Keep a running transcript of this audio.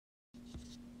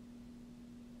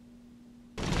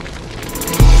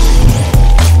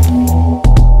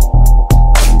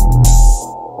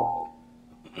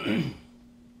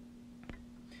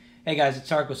Hey guys, it's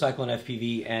Tarek with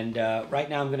RitalinFPV, and right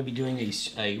now I'm going to be doing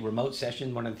a remote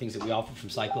session. One of the things that we offer from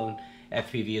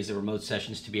RitalinFPV is the remote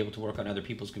sessions to be able to work on other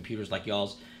people's computers like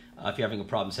y'all's. If you're having a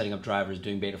problem setting up drivers,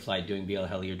 doing beta flight, doing BL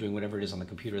heli, or doing whatever it is on the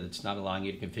computer that's not allowing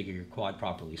you to configure your quad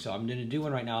properly. So I'm going to do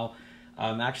one right now.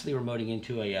 I'm actually remoting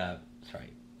into a,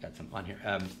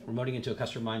 remoting into a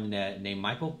customer of mine named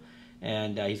Michael.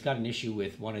 And he's got an issue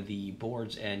with one of the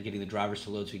boards and getting the drivers to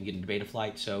load so he can get into beta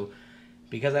flight. So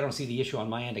because I don't see the issue on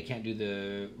my end, I can't do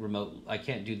the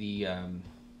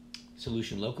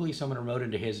solution locally, so I'm going to remote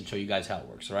into his and show you guys how it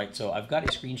works. All right, so I've got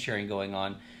a screen sharing going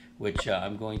on, which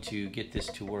I'm going to get this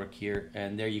to work here,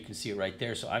 and there you can see it right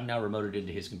there. So I'm now remoted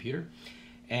into his computer,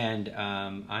 and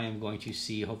I am going to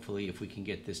see, hopefully, if we can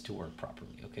get this to work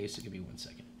properly. Okay, so give me 1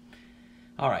 second.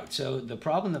 All right, so the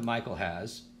problem that Michael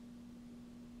has,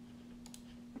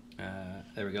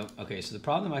 there we go. Okay, so the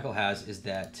problem that Michael has is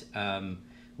that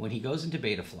when he goes into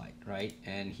beta flight, right,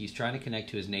 and he's trying to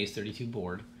connect to his Naze32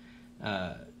 board,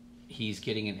 he's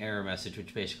getting an error message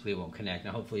which basically won't connect.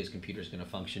 Now hopefully his computer is going to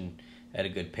function at a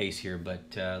good pace here, but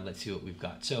let's see what we've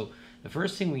got. So the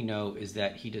first thing we know is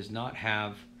that he does not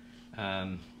have,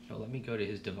 let me go to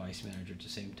his device manager at the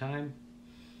same time,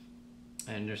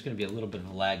 and there's going to be a little bit of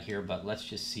a lag here, but let's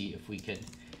just see if we can.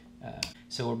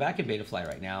 So we're back in beta flight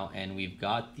right now, and we've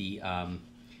got the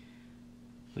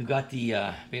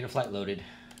beta flight loaded.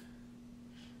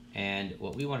 And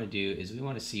what we want to do is we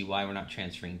want to see why we're not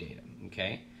transferring data.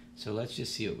 Okay, so let's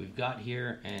just see what we've got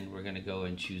here, and we're going to go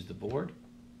and choose the board.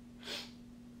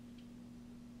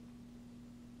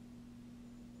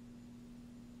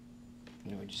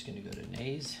 And we're just going to go to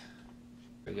Naze.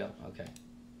 There we go. Okay.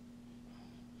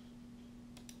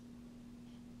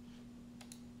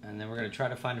 And then we're going to try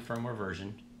to find a firmware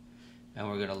version, and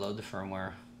we're going to load the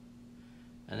firmware,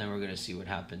 and then we're going to see what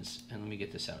happens. And let me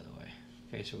get this out of the way.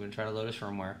 Okay, so we're going to try to load his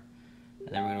firmware, and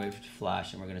then we're going to wait for it to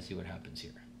flash, and we're going to see what happens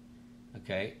here.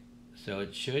 Okay, so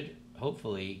it should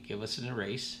hopefully give us an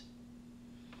erase.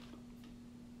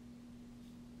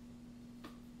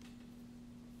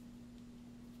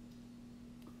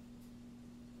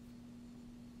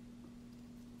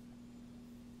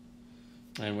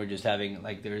 And we're just having,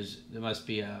 like, there must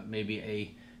be maybe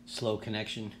a slow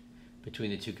connection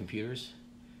between the two computers,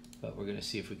 but we're going to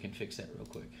see if we can fix that real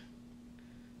quick.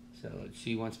 So let's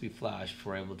see once we flash if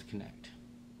we're able to connect.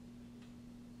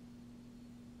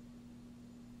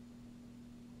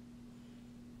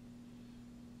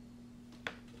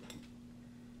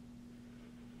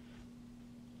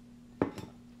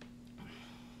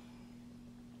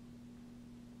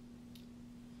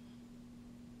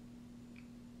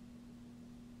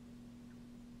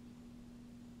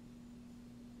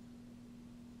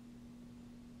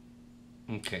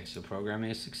 Okay, so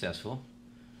programming is successful.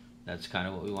 That's kind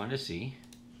of what we wanted to see.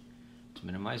 Let's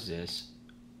minimize this.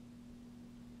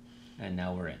 And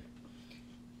now we're in.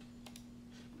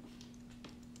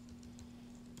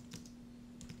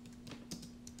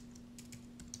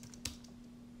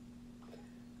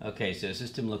 Okay, so the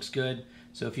system looks good.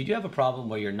 So if you do have a problem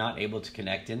where you're not able to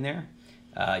connect in there,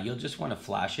 you'll just want to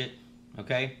flash it,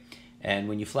 okay? And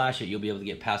when you flash it, you'll be able to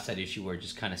get past that issue where it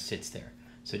just kind of sits there.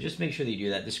 So just make sure that you do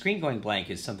that. The screen going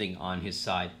blank is something on his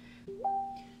side.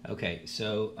 Okay,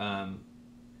 so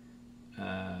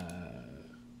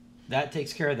that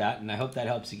takes care of that, and I hope that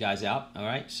helps you guys out. All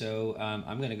right, so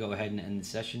I'm going to go ahead and end the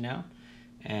session now.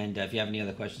 And if you have any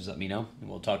other questions, let me know, and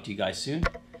we'll talk to you guys soon.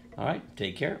 All right,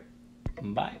 take care.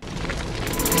 Bye.